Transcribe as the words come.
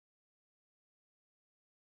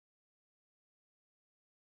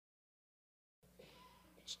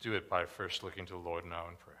Let's do it by first looking to the Lord now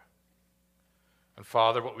in prayer. And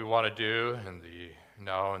Father, what we want to do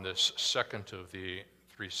now in this second of the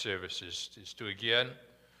three services is to again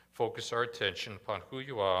focus our attention upon who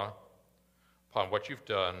you are, upon what you've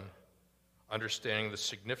done, understanding the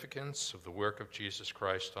significance of the work of Jesus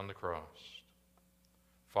Christ on the cross.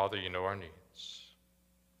 Father, you know our needs.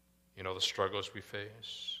 You know the struggles we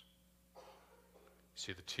face. You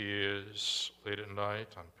see the tears late at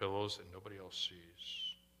night on pillows that nobody else sees.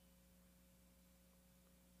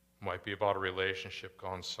 Might be about a relationship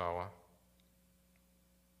gone sour.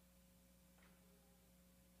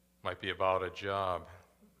 Might be about a job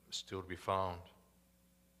still to be found.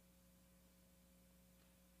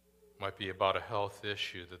 Might be about a health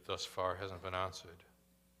issue that thus far hasn't been answered.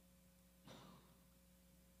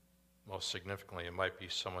 Most significantly, it might be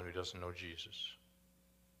someone who doesn't know Jesus.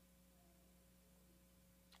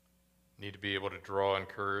 We need to be able to draw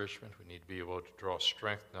encouragement. We need to be able to draw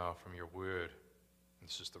strength now from your word.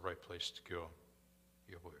 This is the right place to go,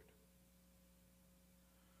 your word.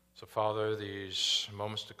 So, Father, these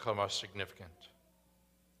moments to come are significant.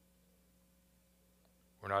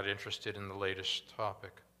 We're not interested in the latest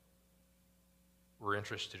topic. We're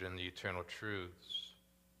interested in the eternal truths.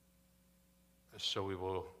 And so we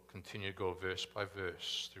will continue to go verse by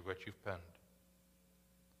verse through what you've penned.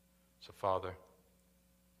 So, Father,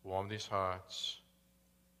 warm these hearts,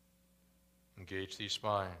 engage these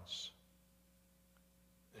minds,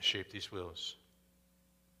 and shape these wills.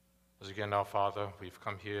 As again now, Father, we've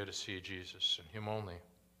come here to see Jesus and him only.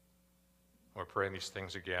 We're praying these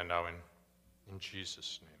things again now in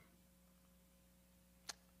Jesus' name.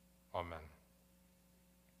 Amen.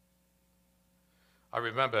 I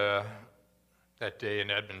remember that day in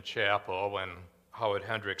Edmund Chapel when Howard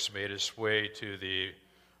Hendricks made his way to the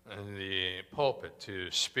pulpit to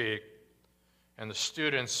speak. And the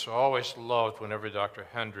students always loved whenever Dr.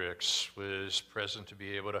 Hendricks was present to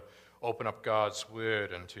be able to open up God's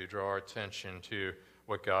Word and to draw our attention to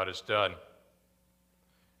what God has done.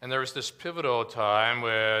 And there was this pivotal time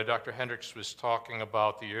where Dr. Hendricks was talking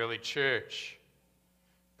about the early church,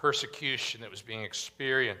 persecution that was being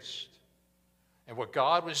experienced, and what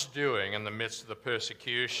God was doing in the midst of the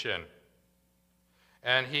persecution.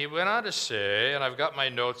 And he went on to say, and I've got my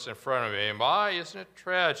notes in front of me, "My, isn't it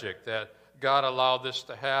tragic that God allowed this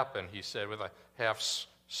to happen," he said with a half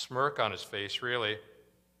smirk on his face, really.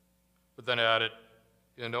 But then added,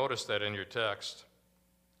 you'll notice that in your text.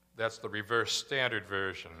 That's the reverse standard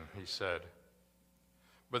version, he said.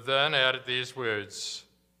 But then added these words,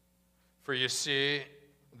 "For you see,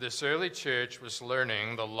 this early church was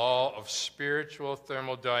learning the law of spiritual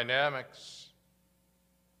thermodynamics,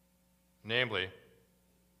 namely,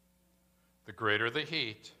 the greater the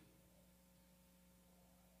heat,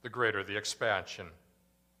 the greater the expansion."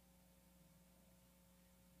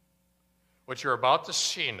 What you're about to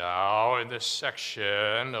see now in this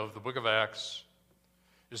section of the book of Acts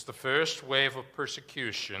is the first wave of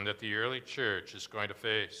persecution that the early church is going to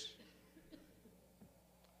face.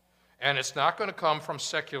 And it's not going to come from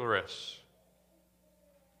secularists.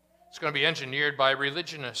 It's going to be engineered by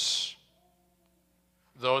religionists,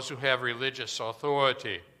 those who have religious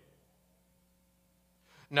authority.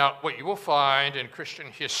 Now, what you will find in Christian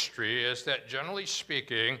history is that, generally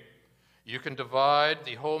speaking, you can divide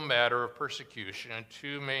the whole matter of persecution in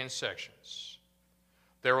two main sections.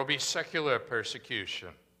 There will be secular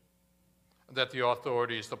persecution that the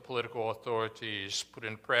authorities, the political authorities, put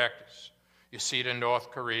in practice. You see it in North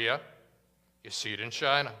Korea. You see it in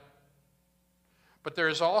China. But there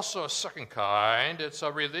is also a second kind. It's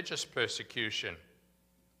a religious persecution.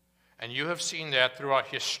 And you have seen that throughout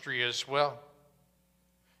history as well.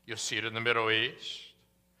 You'll see it in the Middle East.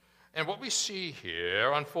 And what we see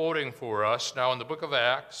here unfolding for us now in the book of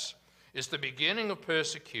Acts is the beginning of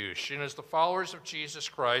persecution as the followers of Jesus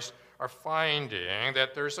Christ are finding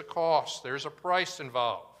that there's a cost, there's a price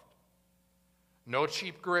involved. No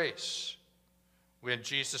cheap grace when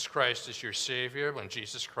Jesus Christ is your Savior, when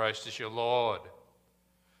Jesus Christ is your Lord.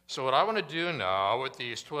 So what I want to do now with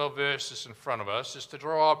these 12 verses in front of us is to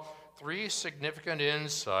draw up three significant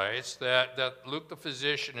insights that Luke the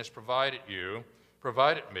physician has provided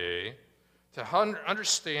me to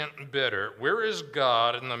understand better where is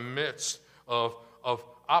God in the midst of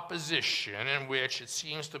opposition in which it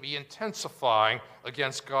seems to be intensifying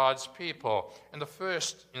against God's people. And the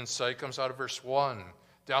first insight comes out of verse 1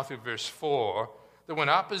 down through verse 4, that when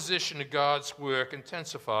opposition to God's work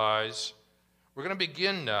intensifies, we're going to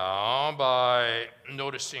begin now by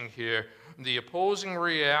noticing here the opposing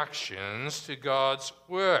reactions to God's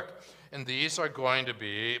work. And these are going to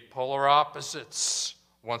be polar opposites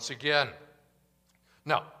once again.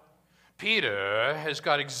 Now, Peter has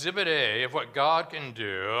got exhibit A of what God can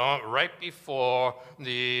do right before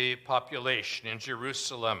the population in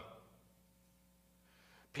Jerusalem.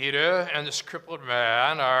 Peter and this crippled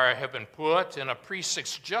man have been put in a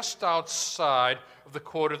precinct just outside of the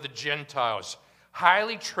court of the Gentiles,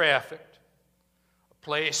 highly trafficked, a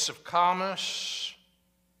place of commerce,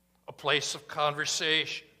 a place of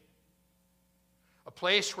conversation, a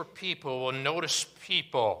place where people will notice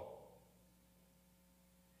people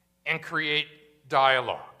and create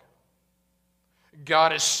dialogue.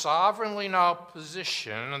 God has sovereignly now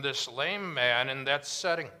positioned this lame man in that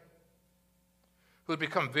setting, who had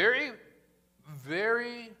become very,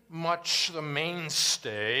 very much the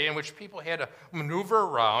mainstay in which people had to maneuver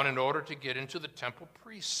around in order to get into the temple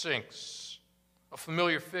precincts, a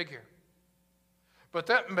familiar figure. But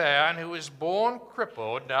that man who was born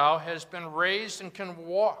crippled now has been raised and can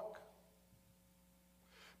walk.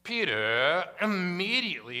 Peter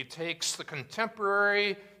immediately takes the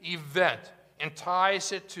contemporary event and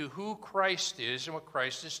ties it to who Christ is and what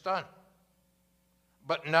Christ has done.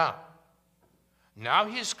 But now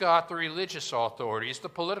he's got the religious authorities, the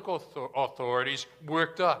political authorities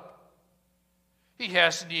worked up. He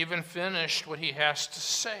hasn't even finished what he has to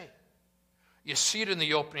say. You see it in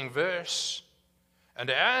the opening verse. And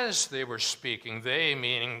as they were speaking, they,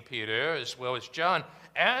 meaning Peter as well as John,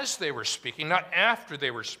 as they were speaking, not after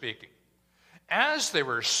they were speaking, as they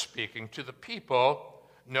were speaking to the people,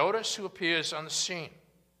 notice who appears on the scene.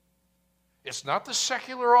 It's not the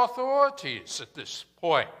secular authorities at this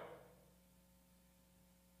point.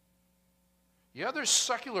 Yeah, there's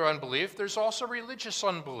secular unbelief. There's also religious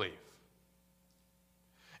unbelief.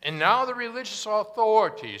 And now the religious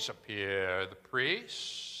authorities appear. The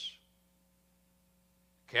priests,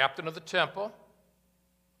 captain of the temple.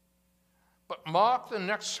 But mark the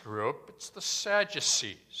next group. It's the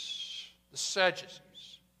Sadducees. The Sadducees.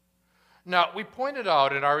 Now, we pointed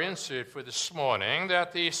out in our insert for this morning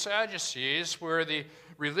that the Sadducees were the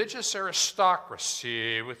religious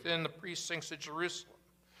aristocracy within the precincts of Jerusalem.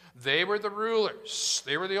 They were the rulers.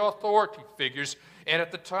 They were the authority figures. And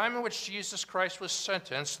at the time in which Jesus Christ was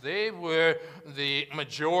sentenced, they were the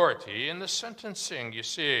majority in the sentencing, you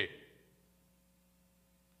see.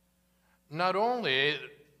 Not only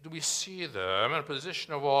do we see them in a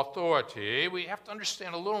position of authority, we have to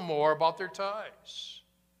understand a little more about their ties,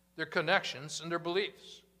 their connections, and their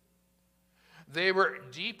beliefs. They were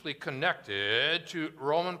deeply connected to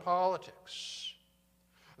Roman politics.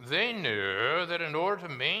 They knew that in order to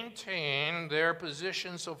maintain their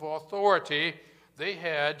positions of authority, they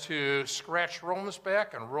had to scratch Rome's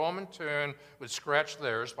back, and Rome in turn would scratch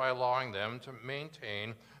theirs by allowing them to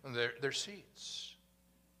maintain their seats.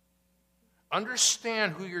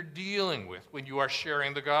 Understand who you're dealing with when you are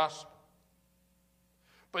sharing the gospel.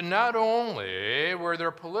 But not only were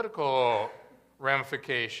there political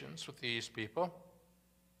ramifications with these people,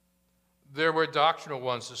 there were doctrinal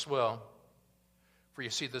ones as well. For you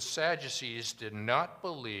see, the Sadducees did not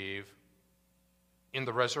believe in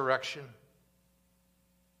the resurrection.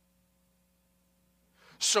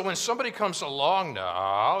 So when somebody comes along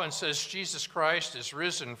now and says Jesus Christ is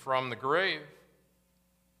risen from the grave,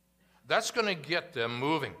 that's going to get them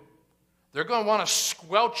moving. They're going to want to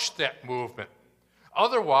squelch that movement.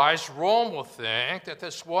 Otherwise, Rome will think that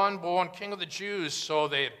this one born king of the Jews, so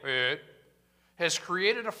they had heard, has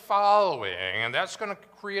created a following, and that's going to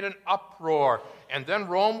create an uproar. And then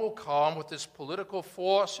Rome will come with its political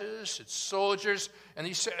forces, its soldiers, and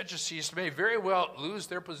these Sadducees may very well lose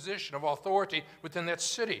their position of authority within that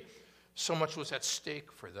city. So much was at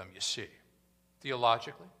stake for them, you see,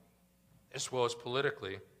 theologically, as well as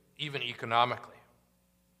politically, even economically.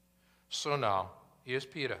 So now, here's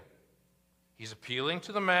Peter. He's appealing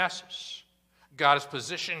to the masses. God has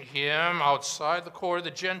positioned him outside the court of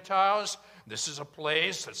the Gentiles. This is a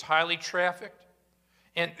place that's highly trafficked.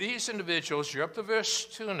 And these individuals, you're up to verse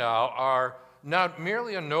 2 now, are not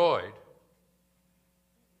merely annoyed.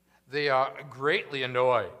 They are greatly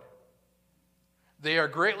annoyed. They are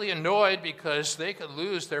greatly annoyed because they could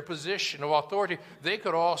lose their position of authority. They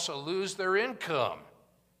could also lose their income.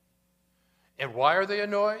 And why are they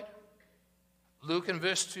annoyed? Luke in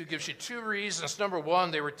verse 2 gives you two reasons. Number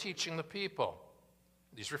one, they were teaching the people.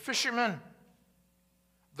 These were fishermen.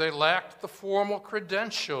 They lacked the formal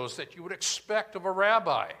credentials that you would expect of a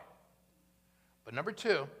rabbi. But number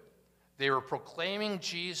two, they were proclaiming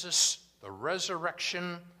Jesus, the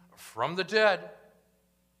resurrection from the dead.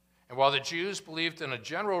 And while the Jews believed in a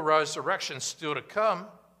general resurrection still to come,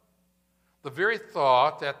 The very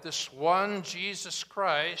thought that this one Jesus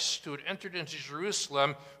Christ who had entered into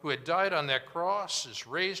Jerusalem, who had died on that cross, is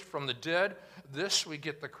raised from the dead, this we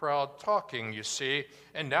get the crowd talking, you see.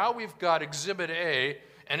 And now we've got Exhibit A,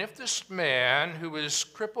 and if this man who is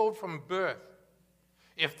crippled from birth,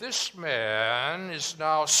 if this man is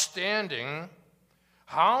now standing,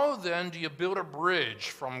 how then do you build a bridge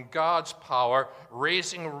from God's power,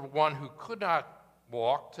 raising one who could not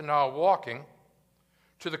walk to now walking,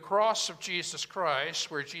 to the cross of Jesus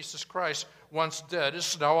Christ, where Jesus Christ, once dead,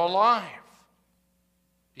 is now alive?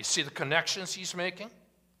 Do you see the connections he's making?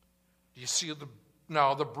 Do you see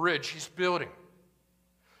now the bridge he's building?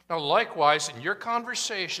 Now, likewise, in your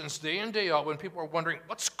conversations day in, day out, when people are wondering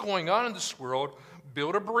what's going on in this world,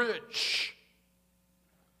 build a bridge.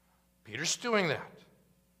 Peter's doing that.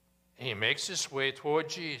 And he makes his way toward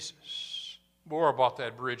Jesus. More about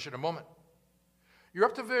that bridge in a moment. You're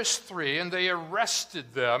up to verse 3, and they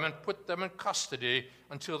arrested them and put them in custody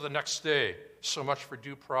until the next day. So much for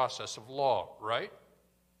due process of law, right?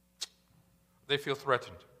 They feel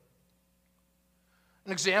threatened.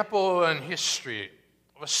 An example in history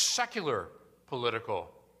of a secular political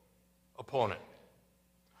opponent.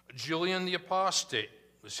 Julian the Apostate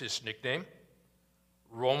was his nickname.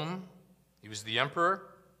 Rome, he was the emperor.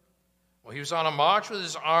 Well, he was on a march with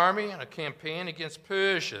his army on a campaign against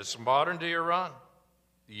Persia, it's modern-day Iran.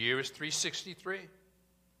 The year was 363.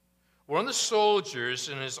 One of the soldiers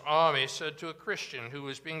in his army said to a Christian who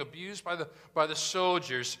was being abused by the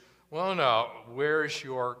soldiers, "Well, now, where's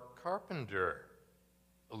your carpenter?"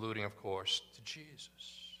 Alluding, of course, to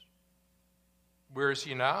Jesus. "Where is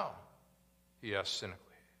he now?" he asked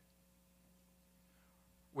cynically.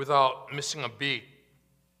 Without missing a beat,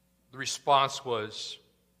 the response was,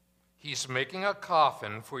 "He's making a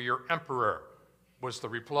coffin for your emperor," was the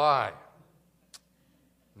reply.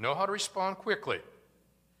 Know how to respond quickly.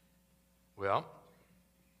 Well,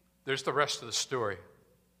 there's the rest of the story.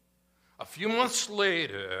 A few months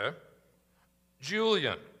later,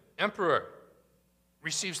 Julian, emperor,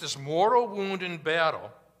 receives this mortal wound in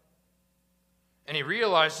battle, and he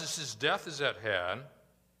realizes his death is at hand,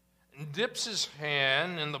 and dips his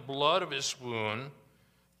hand in the blood of his wound,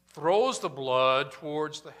 throws the blood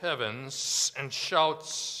towards the heavens, and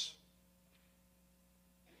shouts,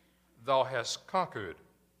 "Thou hast conquered,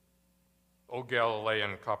 O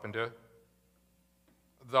Galilean carpenter,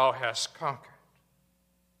 thou hast conquered."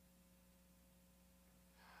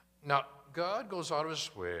 Now, God goes out of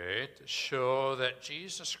his way to show that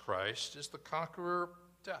Jesus Christ is the conqueror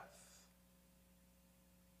of death.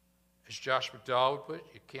 As Josh McDowell would put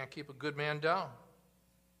it, you can't keep a good man down.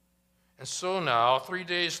 And so now, 3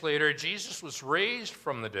 days later, Jesus was raised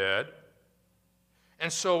from the dead.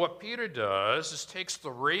 And so what Peter does is takes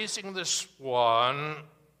the raising of this one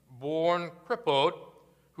born crippled,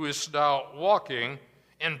 who is now walking,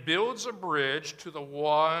 and builds a bridge to the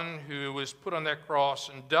one who was put on that cross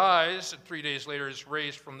and dies, and 3 days later is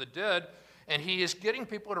raised from the dead. And he is getting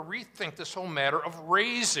people to rethink this whole matter of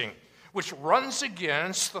raising, which runs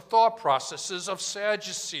against the thought processes of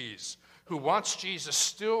Sadducees, who wants Jesus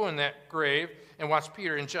still in that grave and wants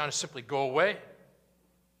Peter and John to simply go away.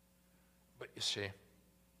 But you see,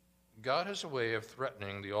 God has a way of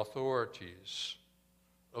threatening the authorities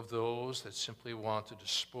of those that simply want to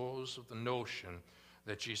dispose of the notion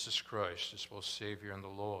that Jesus Christ is both Savior and the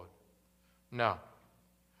Lord. Now,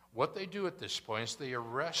 what they do at this point is they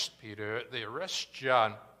arrest Peter, they arrest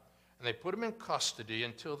John, and they put him in custody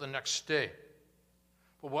until the next day.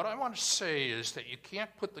 But what I want to say is that you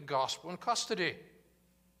can't put the gospel in custody.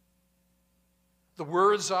 The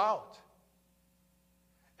word's out.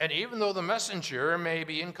 And even though the messenger may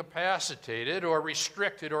be incapacitated or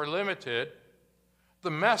restricted or limited, the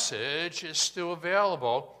message is still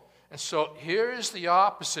available. And so here is the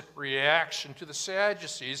opposite reaction to the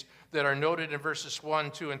Sadducees that are noted in verses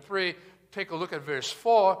 1, 2, and 3. Take a look at verse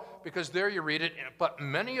 4, because there you read it, "But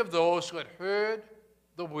many of those who had heard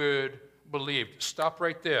the word believed." Stop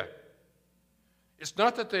right there. It's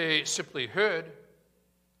not that they simply heard.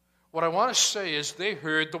 What I want to say is they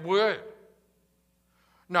heard the word.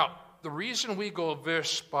 Now, the reason we go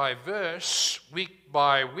verse by verse, week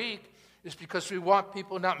by week, is because we want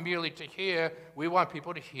people not merely to hear, we want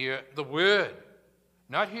people to hear the word.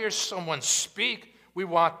 Not hear someone speak, we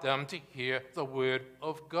want them to hear the word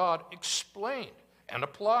of God explained and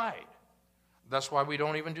applied. That's why we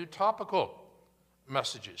don't even do topical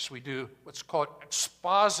messages. We do what's called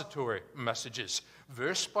expository messages,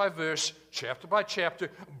 verse by verse, chapter by chapter,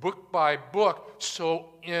 book by book.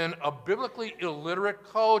 So in a biblically illiterate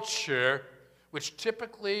culture, which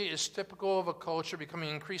typically is typical of a culture becoming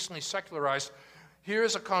increasingly secularized, Here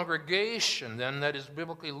is a congregation, then, that is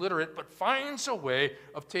biblically literate, but finds a way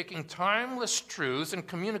of taking timeless truths and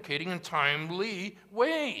communicating in timely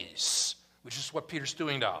ways, which is what Peter's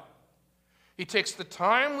doing now. He takes the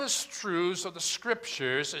timeless truths of the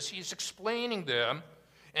Scriptures as he's explaining them,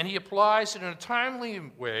 and he applies it in a timely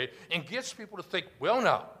way and gets people to think, well,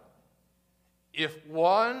 now, if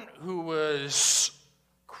one who was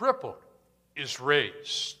crippled is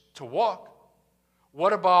raised to walk,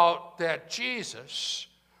 what about that Jesus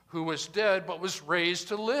who was dead but was raised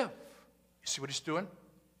to live? You see what he's doing?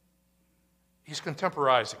 He's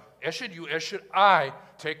contemporizing. As should you, as should I,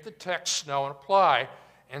 take the text now and apply.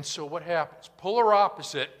 And so what happens? Polar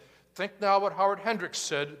opposite. Think now what Howard Hendricks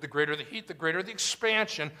said, the greater the heat, the greater the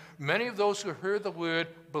expansion. Many of those who heard the word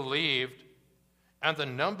believed, and the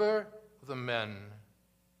number of the men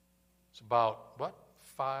is about,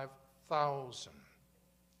 5,000.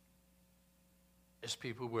 As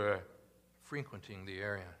people were frequenting the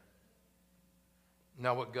area.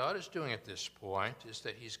 Now, what God is doing at this point is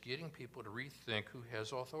that he's getting people to rethink who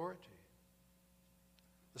has authority.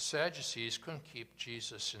 The Sadducees couldn't keep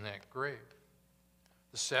Jesus in that grave.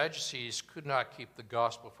 The Sadducees could not keep the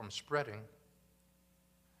gospel from spreading.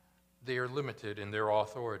 They are limited in their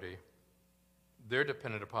authority. They're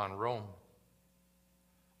dependent upon Rome.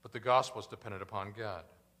 But the gospel is dependent upon God,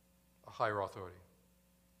 a higher authority.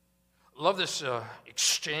 Love this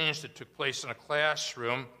exchange that took place in a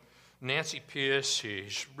classroom. Nancy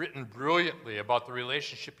Pearcey's written brilliantly about the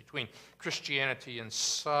relationship between Christianity and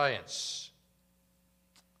science.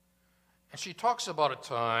 And she talks about a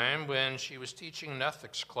time when she was teaching an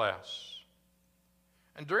ethics class.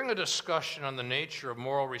 And during a discussion on the nature of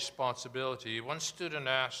moral responsibility, one student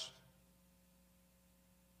asked,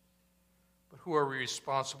 "But who are we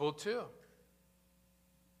responsible to?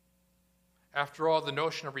 After all, the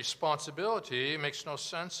notion of responsibility makes no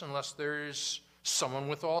sense unless there's someone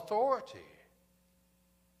with authority.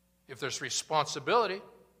 If there's responsibility,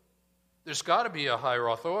 there's got to be a higher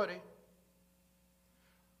authority."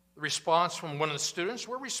 The response from one of the students,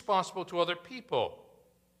 we're responsible to other people.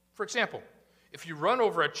 For example, if you run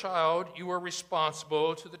over a child, you are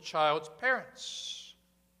responsible to the child's parents.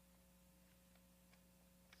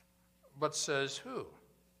 But says who?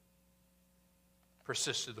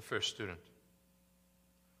 Persisted the first student.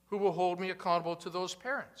 Who will hold me accountable to those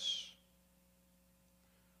parents?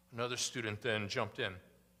 Another student then jumped in.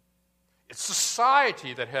 It's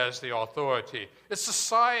society that has the authority. It's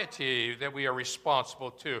society that we are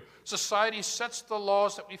responsible to. Society sets the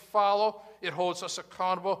laws that we follow. It holds us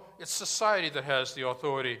accountable. It's society that has the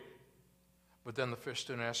authority. But then the first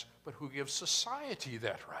student asked, but who gives society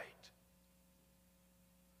that right?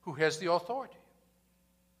 Who has the authority?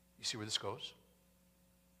 You see where this goes?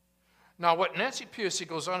 Now, what Nancy Pearcey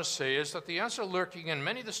goes on to say is that the answer lurking in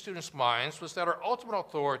many of the students' minds was that our ultimate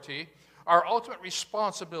authority, our ultimate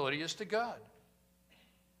responsibility is to God.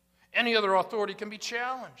 Any other authority can be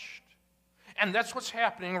challenged. And that's what's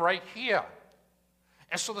happening right here.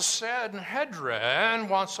 And so the Sanhedrin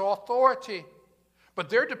wants authority, but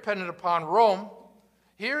they're dependent upon Rome.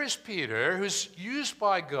 Here is Peter, who's used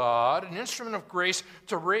by God, an instrument of grace,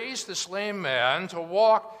 to raise this lame man to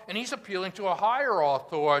walk, and he's appealing to a higher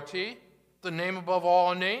authority, the name above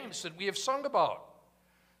all names that we have sung about.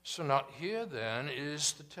 So now here then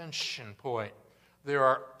is the tension point. There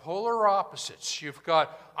are polar opposites. You've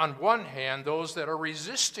got, on one hand, those that are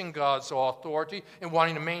resisting God's authority and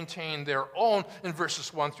wanting to maintain their own in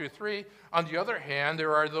verses 1 through 3. On the other hand,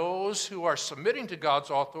 there are those who are submitting to God's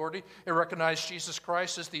authority and recognize Jesus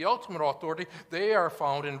Christ as the ultimate authority. They are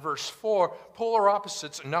found in verse 4, polar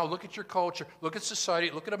opposites. And now look at your culture, look at society,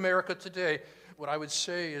 look at America today. What I would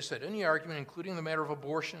say is that any argument, including the matter of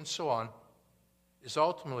abortion and so on, is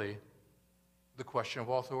ultimately the question of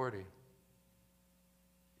authority.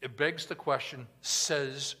 It begs the question,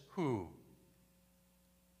 says who?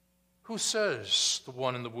 Who says the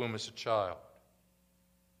one in the womb is a child?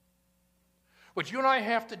 What you and I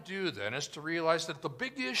have to do then is to realize that the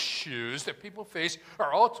big issues that people face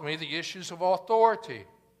are ultimately the issues of authority.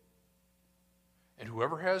 And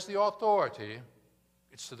whoever has the authority,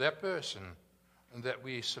 it's to that person that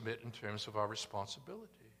we submit in terms of our responsibility.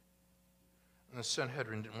 And the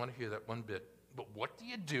Sanhedrin didn't want to hear that one bit. But what do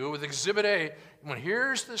you do with Exhibit A when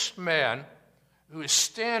here's this man who is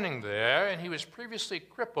standing there, and he was previously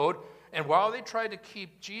crippled, and while they tried to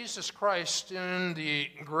keep Jesus Christ in the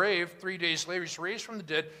grave 3 days later, he's raised from the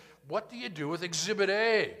dead, what do you do with Exhibit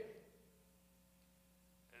A?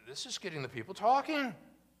 This is getting the people talking.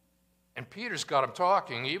 And Peter's got him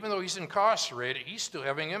talking. Even though he's incarcerated, he's still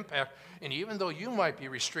having impact. And even though you might be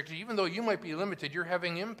restricted, even though you might be limited, you're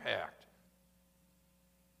having impact.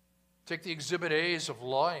 Take the exhibit A's of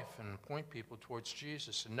life and point people towards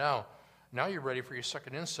Jesus. And now you're ready for your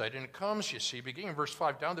second insight. And it comes, you see, beginning in verse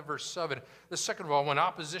 5 down to verse 7. The second of all, when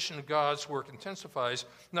opposition to God's work intensifies,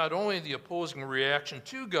 not only the opposing reaction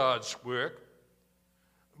to God's work,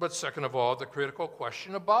 but second of all, the critical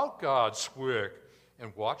question about God's work.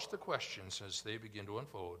 And watch the questions as they begin to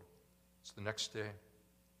unfold. It's the next day.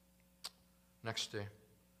 Next day.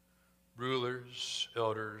 Rulers,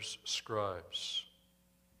 elders, scribes.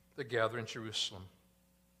 They gather in Jerusalem.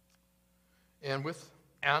 And with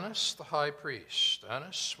Annas, the high priest.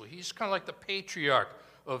 Annas, well, he's kind of like the patriarch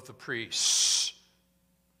of the priests.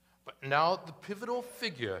 But now the pivotal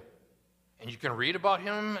figure, and you can read about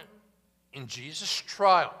him in Jesus'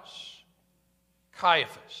 trials,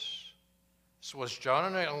 Caiaphas. So as John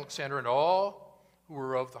and Alexander and all who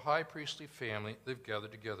were of the high priestly family, they've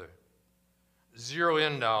gathered together. Zero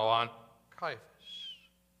in now on Caiaphas.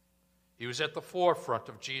 He was at the forefront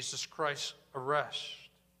of Jesus Christ's arrest.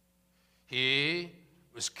 He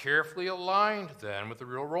was carefully aligned then with the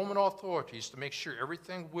real Roman authorities to make sure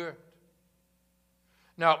everything worked.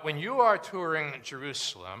 Now, when you are touring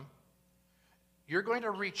Jerusalem, you're going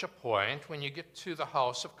to reach a point when you get to the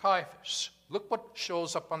house of Caiaphas. Look what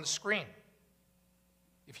shows up on the screen,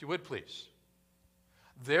 if you would please.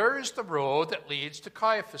 There is the road that leads to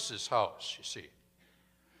Caiaphas' house, you see.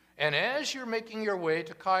 And as you're making your way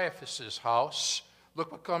to Caiaphas' house,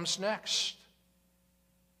 look what comes next.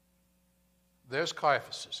 There's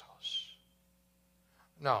Caiaphas' house.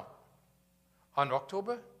 Now, on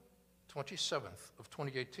October 27th of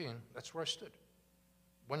 2018, that's where I stood,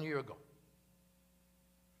 1 year ago.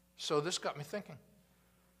 So this got me thinking.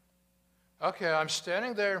 Okay, I'm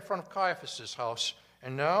standing there in front of Caiaphas' house,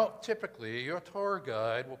 and now typically your tour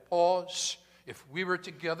guide will pause. If we were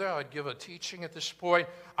together, I'd give a teaching at this point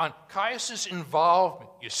on Caiaphas'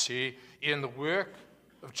 involvement, you see, in the work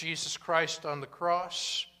of Jesus Christ on the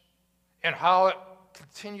cross and how it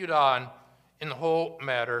continued on in the whole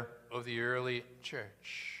matter of the early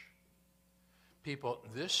church. People,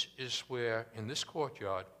 this is where, in this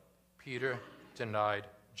courtyard, Peter denied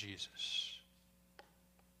Jesus.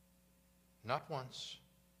 Not once,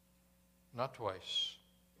 not twice,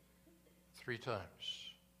 3 times.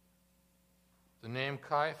 The name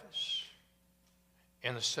Caiaphas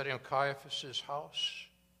and the setting of Caiaphas' house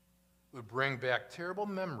would bring back terrible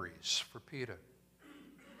memories for Peter.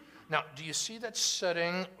 Now, do you see that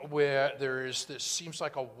setting where there is this, seems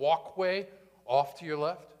like a walkway off to your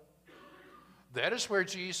left? That is where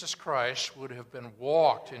Jesus Christ would have been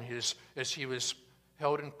walked as he was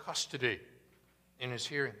held in custody in his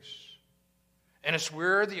hearings. And it's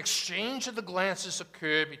where the exchange of the glances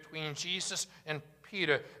occurred between Jesus and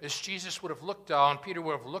Peter. As Jesus would have looked down, Peter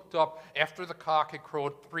would have looked up after the cock had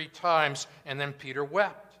crowed 3 times, and then Peter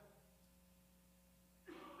wept.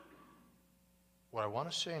 What I want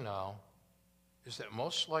to say now is that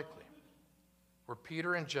most likely where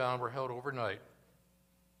Peter and John were held overnight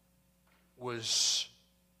was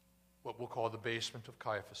what we'll call the basement of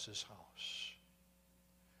Caiaphas' house.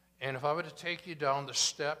 And if I were to take you down the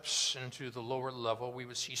steps into the lower level, we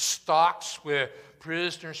would see stocks where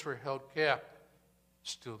prisoners were held captive,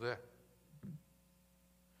 still there.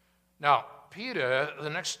 Now, Peter, the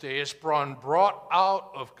next day, is brought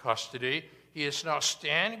out of custody. He is now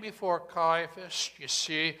standing before Caiaphas, you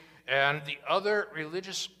see, and the other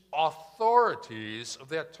religious authorities of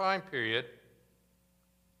that time period.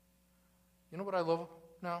 You know what I love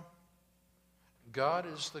now? God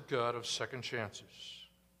is the God of second chances.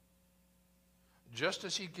 Just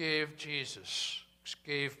as he gave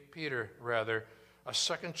Peter, a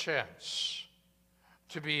second chance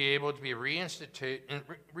to be able to be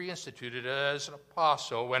reinstituted as an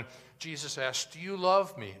apostle when Jesus asked, "Do you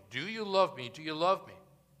love me? Do you love me? Do you love me?"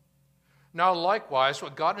 Now, likewise,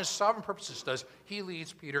 what God in his sovereign purposes does, he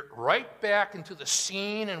leads Peter right back into the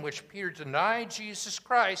scene in which Peter denied Jesus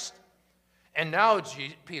Christ. And now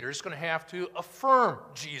Peter is going to have to affirm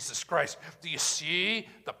Jesus Christ. Do you see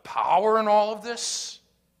the power in all of this?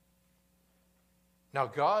 Now,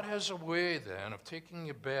 God has a way then of taking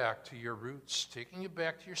you back to your roots, taking you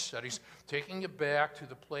back to your studies, taking you back to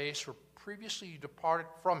the place where previously you departed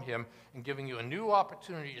from him and giving you a new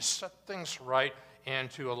opportunity to set things right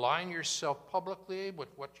and to align yourself publicly with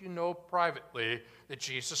what you know privately, that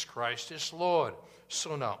Jesus Christ is Lord.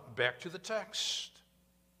 So now, back to the text.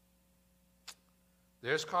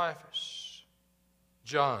 There's Caiaphas,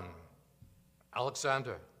 John,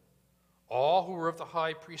 Alexander, all who were of the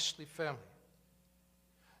high priestly family.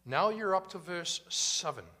 Now you're up to verse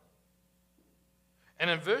 7. And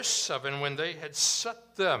in verse 7, when they had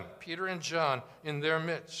set them, Peter and John, in their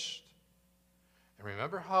midst, and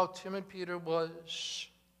remember how timid Peter was?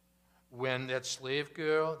 when that slave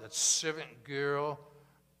girl, that servant girl,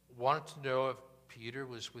 wanted to know if Peter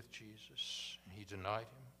was with Jesus, and he denied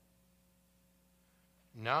him.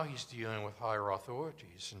 Now he's dealing with higher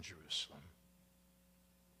authorities in Jerusalem,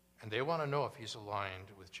 and they want to know if he's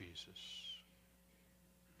aligned with Jesus.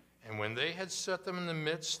 And when they had set them in the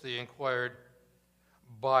midst, they inquired,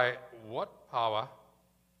 by what power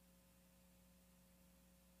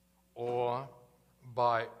or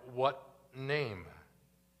by what name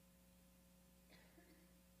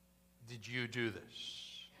did you do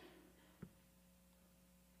this?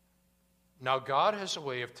 Now, God has a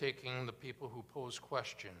way of taking the people who pose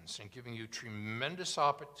questions and giving you tremendous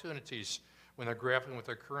opportunities when they're grappling with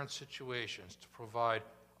their current situations to provide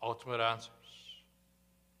ultimate answers.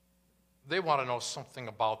 They want to know something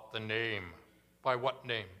about the name. By what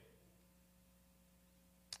name?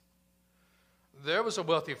 There was a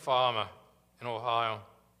wealthy farmer in Ohio,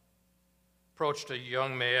 approached a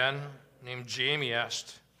young man named Jamie,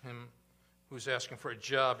 asked him who was asking for a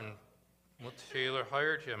job, and well, Taylor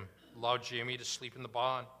hired him, allowed Jamie to sleep in the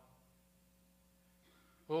barn.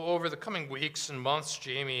 Well, over the coming weeks and months,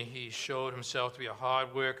 he showed himself to be a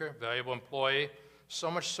hard worker, valuable employee, so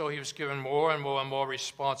much so he was given more and more and more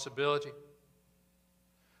responsibility.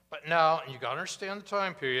 But now, you got to understand the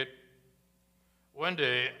time period. One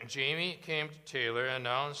day, Jamie came to Taylor and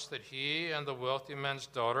announced that he and the wealthy man's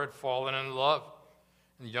daughter had fallen in love.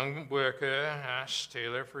 And the young worker asked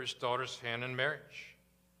Taylor for his daughter's hand in marriage.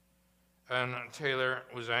 And Taylor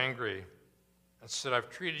was angry and said, I've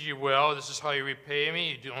treated you well. This is how you repay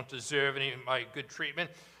me. You don't deserve any of my good treatment.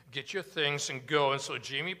 Get your things and go. And so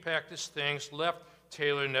Jamie packed his things, left.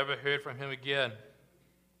 Taylor never heard from him again.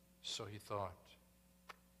 So he thought.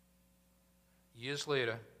 Years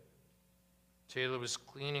later, Taylor was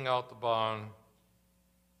cleaning out the barn,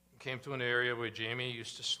 came to an area where Jamie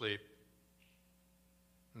used to sleep.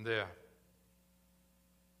 And there,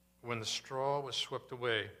 when the straw was swept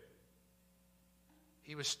away,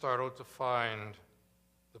 he was startled to find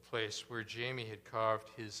the place where Jamie had carved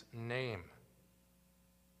his name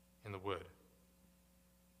in the wood.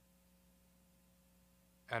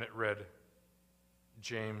 And it read,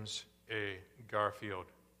 James A. Garfield.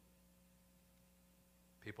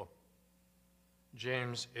 People,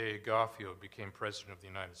 James A. Garfield became President of the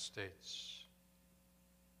United States.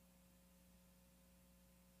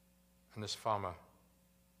 And this farmer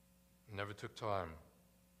never took time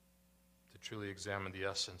to truly examine the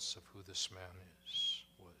essence of who this man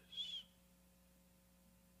was.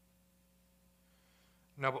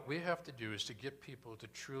 Now, what we have to do is to get people to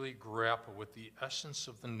truly grapple with the essence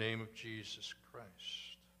of the name of Jesus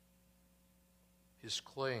Christ, his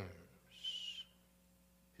claims,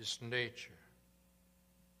 his nature,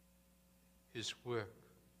 his work.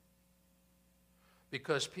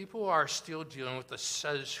 Because people are still dealing with the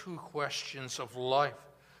says who questions of life,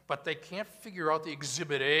 but they can't figure out the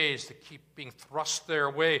exhibit A's that keep being thrust their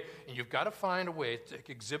way. And you've got to find a way to take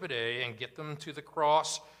exhibit A and get them to the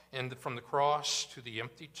cross, and from the cross to the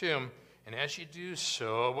empty tomb. And as you do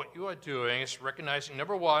so, what you are doing is recognizing,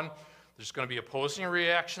 number one, there's going to be opposing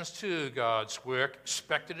reactions to God's work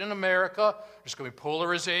expected in America. There's going to be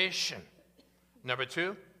polarization. Number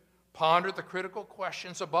two, ponder the critical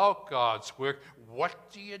questions about God's work.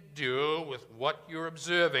 What do you do with what you're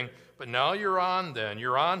observing? But now you're on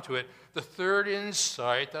to it. The third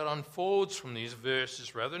insight that unfolds from these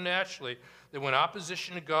verses rather naturally, that when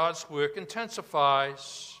opposition to God's work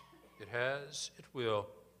intensifies, it has, it will.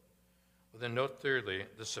 Well, then note thirdly,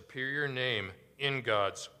 the superior name in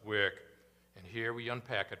God's work. And here we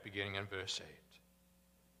unpack it beginning in verse 8.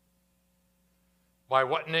 By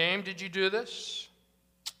what name did you do this?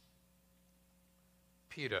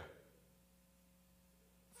 Peter,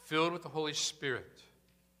 filled with the Holy Spirit,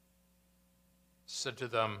 said to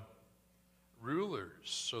them,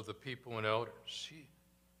 rulers of the people and elders.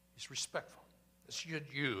 He's respectful. As should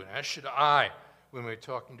you, and as should I, when we're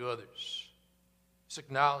talking to others. He's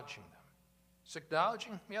acknowledging them. He's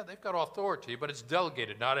acknowledging, yeah, they've got authority, but it's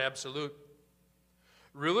delegated, not absolute.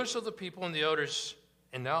 Rulers of the people and the elders,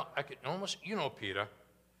 and now I can almost, Peter,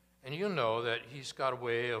 and you know that he's got a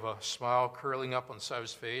way of a smile curling up on the side of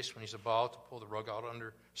his face when he's about to pull the rug out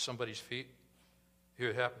under somebody's feet. Here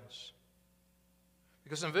it happens.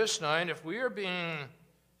 Because in verse 9, if we are being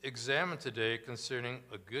examined today concerning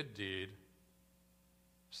a good deed,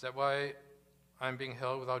 is that why I'm being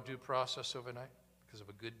held without due process overnight? Because of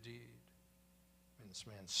a good deed? I mean, this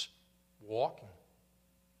man's walking.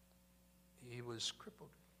 He was crippled.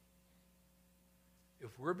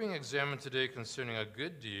 If we're being examined today concerning a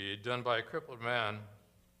good deed done by a crippled man,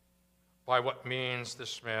 by what means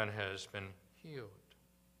this man has been healed?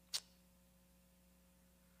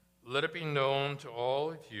 let it be known to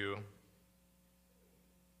all of you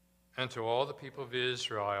and to all the people of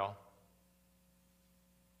Israel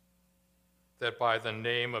that by the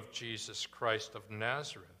name of Jesus Christ of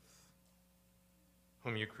Nazareth,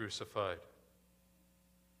 whom you crucified,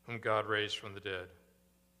 whom God raised from the dead,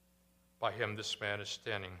 by him this man is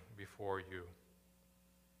standing before you.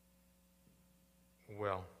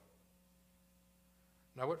 Well,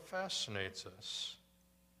 now what fascinates us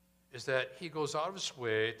is that he goes out of his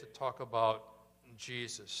way to talk about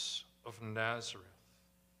Jesus of Nazareth.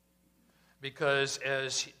 Because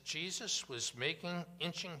as Jesus was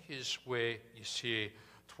inching his way, you see,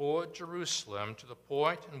 toward Jerusalem to the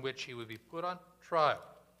point in which he would be put on trial,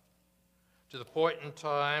 to the point in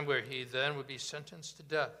time where he then would be sentenced to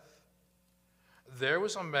death, there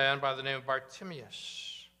was a man by the name of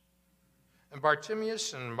Bartimaeus. And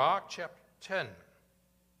Bartimaeus in Mark chapter 10,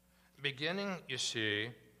 beginning, you see,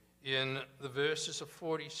 in the verses of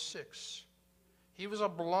 46, he was a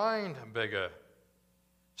blind beggar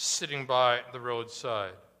sitting by the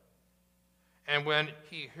roadside. And when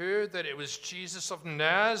he heard that it was Jesus of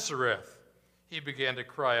Nazareth, he began to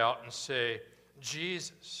cry out and say,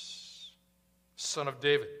 Jesus, Son of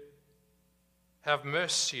David, have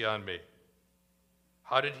mercy on me.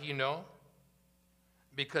 How did he know?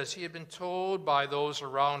 Because he had been told by those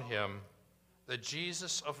around him that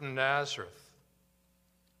Jesus of Nazareth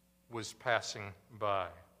was passing by.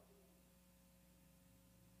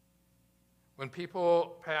 When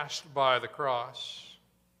people passed by the cross,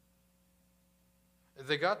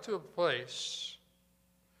 they got to a place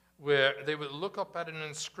where they would look up at an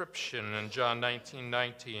inscription in John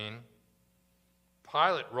 19:19.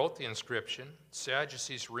 Pilate wrote the inscription.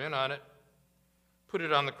 Sadducees were in on it, put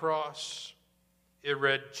it on the cross. It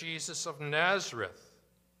read, Jesus of Nazareth,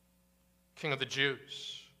 King of the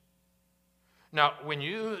Jews. Now, when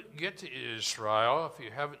you get to Israel, if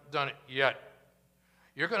you haven't done it yet,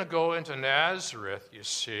 you're going to go into Nazareth, you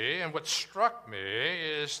see, and what struck me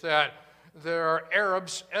is that there are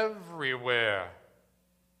Arabs everywhere.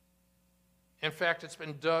 In fact, it's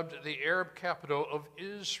been dubbed the Arab capital of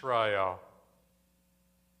Israel.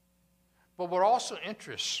 But what also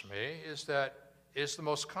interests me is that it's the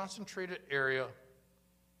most concentrated area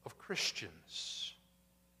of Christians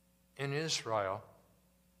in Israel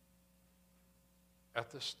at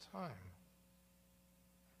this time.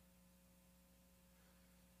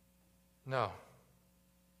 Now,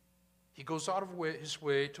 he goes out of his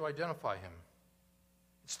way to identify him.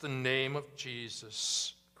 It's the name of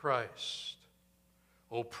Jesus Christ.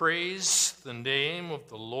 Oh, praise the name of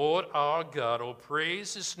the Lord our God. Oh,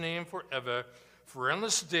 praise his name forever. For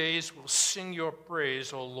endless days we'll sing your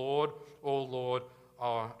praise, O Lord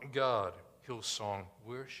our God. Hillsong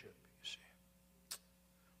worship, you see.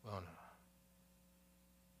 Well, no.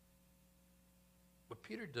 What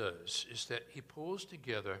Peter does is that he pulls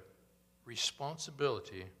together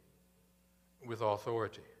responsibility with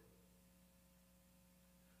authority.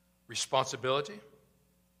 Responsibility,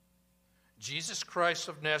 Jesus Christ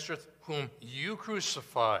of Nazareth, whom you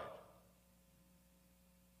crucified.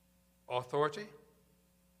 Authority,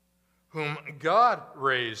 whom God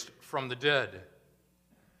raised from the dead.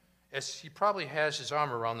 As he probably has his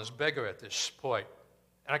arm around this beggar at this point.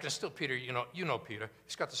 And I can still, Peter, you know Peter.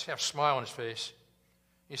 He's got this half smile on his face.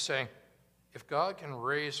 He's saying, if God can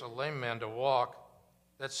raise a lame man to walk,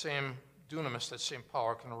 that same dunamis, that same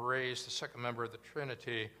power can raise the second member of the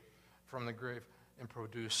Trinity from the grave and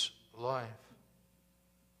produce life.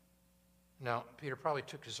 Now, Peter probably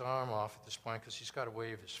took his arm off at this point because he's got to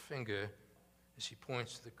wave his finger as he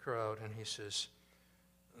points to the crowd and he says,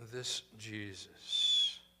 this Jesus,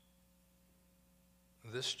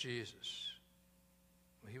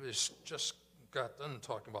 he was just got done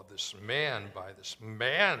talking about this man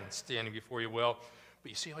standing before you. Well, but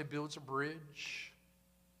you see how he builds a bridge?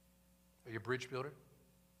 Are you a bridge builder?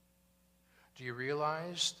 Do you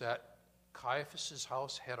realize that Caiaphas'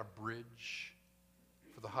 house had a bridge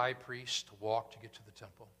for the high priest to walk to get to the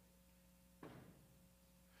temple?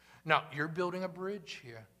 Now, you're building a bridge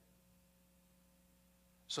here.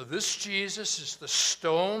 So this Jesus is the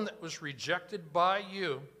stone that was rejected by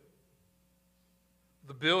you,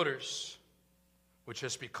 the builders, which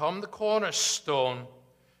has become the cornerstone.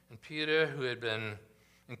 And Peter, who had been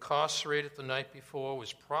incarcerated the night before,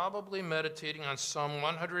 was probably meditating on Psalm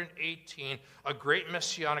 118, a great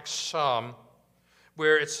messianic psalm,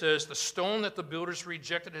 where it says, the stone that the builders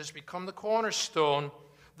rejected has become the cornerstone.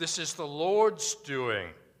 This is the Lord's doing,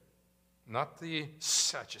 not the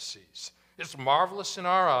Sadducees. It's marvelous in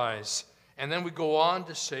our eyes. And then we go on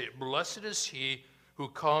to say, blessed is he who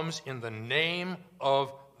comes in the name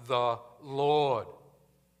of the Lord.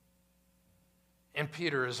 And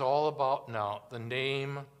Peter is all about now the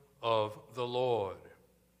name of the Lord.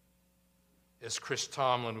 As Chris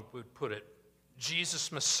Tomlin would put it,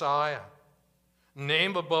 Jesus Messiah,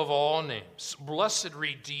 name above all names, blessed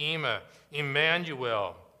Redeemer,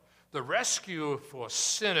 Emmanuel, the rescue for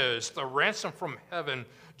sinners, the ransom from heaven,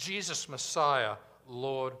 Jesus Messiah,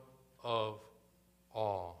 Lord of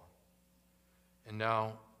all. And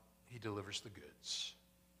now he delivers the goods.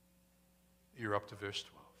 You're up to verse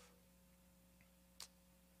 12.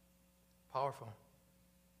 Powerful.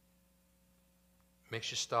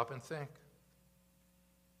 Makes you stop and think.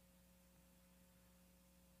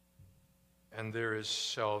 And there is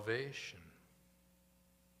salvation.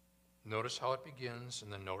 Notice how it begins,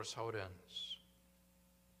 and then notice how it ends.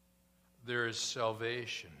 There is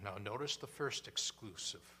salvation. Now notice the first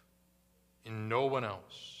exclusive. In no one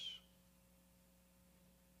else.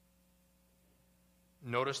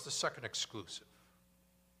 Notice the second exclusive.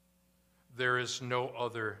 There is no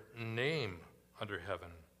other name under heaven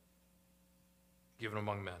given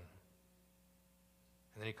among men.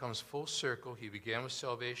 And then he comes full circle. He began with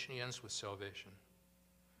salvation. He ends with salvation,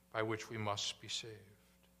 by which we must be saved.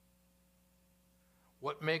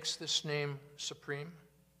 What makes this name supreme?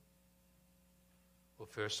 Well,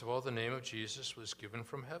 first of all, the name of Jesus was given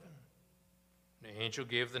from heaven. An angel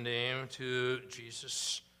gave the name to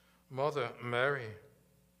Jesus' mother, Mary.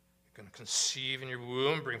 You're going to conceive in your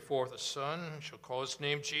womb, bring forth a son, and shall call his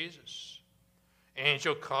name Jesus.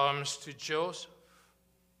 Angel comes to Joseph.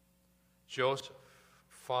 Joseph,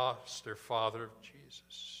 foster father of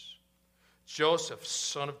Jesus. Joseph,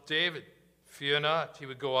 son of David, fear not, he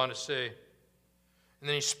would go on to say. And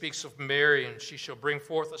then he speaks of Mary, and she shall bring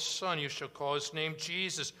forth a son. You shall call his name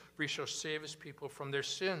Jesus, for he shall save his people from their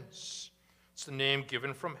sins. It's the name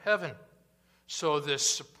given from heaven. So this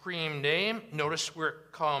supreme name, notice where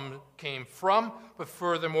it came from, but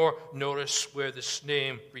furthermore, notice where this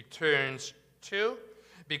name returns to,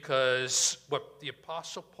 because what the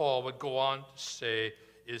Apostle Paul would go on to say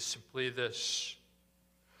is simply this,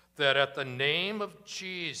 that at the name of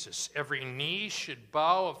Jesus, every knee should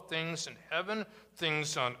bow of things in heaven,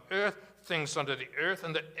 things on earth, things under the earth,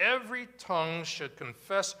 and that every tongue should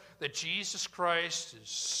confess that Jesus Christ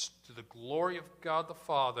is to the glory of God the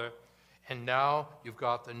Father. And now you've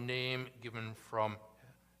got the name given from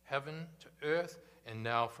heaven to earth, and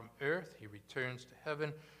now from earth he returns to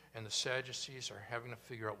heaven, and the Sadducees are having to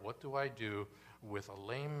figure out, what do I do with a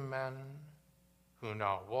lame man who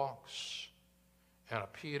now walks, and a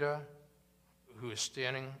Peter who is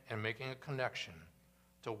standing and making a connection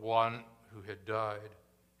to one who had died,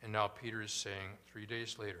 and now Peter is saying 3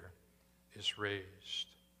 days later is raised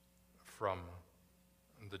from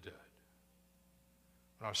the dead.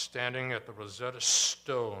 When I was standing at the Rosetta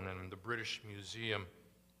Stone in the British Museum, it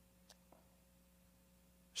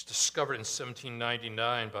was discovered in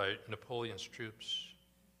 1799 by Napoleon's troops.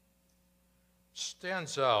 What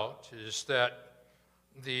stands out is that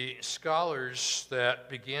the scholars that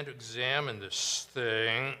began to examine this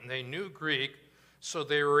thing, they knew Greek, so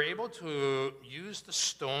they were able to use the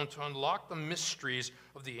stone to unlock the mysteries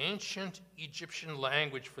of the ancient Egyptian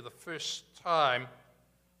language for the first time,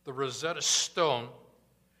 the Rosetta Stone.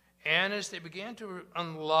 And as they began to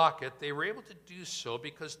unlock it, they were able to do so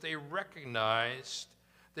because they recognized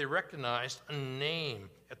a name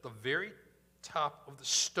at the very top of the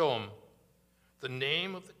stone. The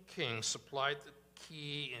name of the king supplied the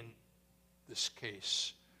key in this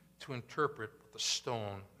case to interpret what the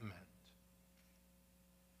stone meant.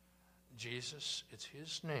 Jesus, it's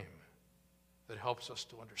his name that helps us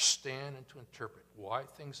to understand and to interpret why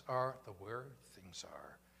things are the way things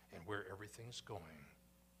are and where everything's going.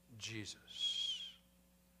 Jesus.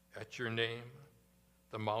 At your name,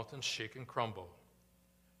 the mountains shake and crumble.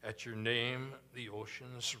 At your name, the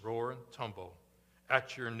oceans roar and tumble.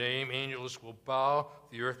 At your name, angels will bow,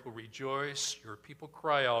 the earth will rejoice. Your people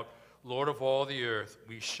cry out, Lord of all the earth,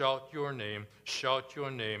 we shout your name,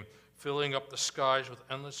 filling up the skies with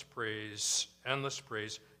endless praise,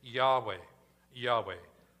 Yahweh, Yahweh.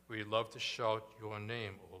 We love to shout your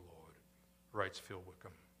name, O Lord, writes Phil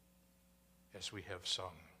Wickham, as we have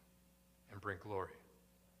sung and bring glory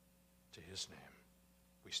to his name.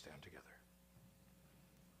 We stand together.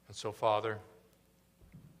 And so, Father,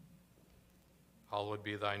 hallowed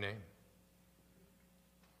be thy name.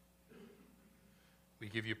 We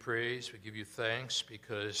give you praise, we give you thanks,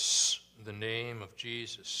 because the name of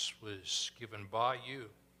Jesus was given by you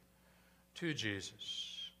to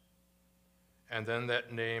Jesus. And then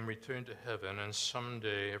that name returned to heaven, and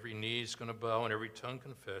someday every knee is going to bow and every tongue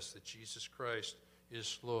confess that Jesus Christ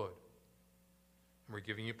is Lord. And we're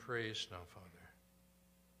giving you praise now, Father.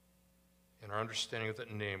 In and our understanding of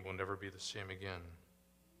that name will never be the same again.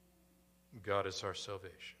 God is our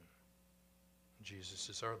salvation. Jesus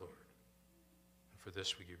is our Lord. And for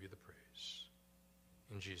this we give you the praise.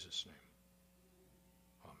 In Jesus' name,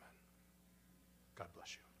 amen. God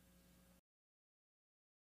bless you.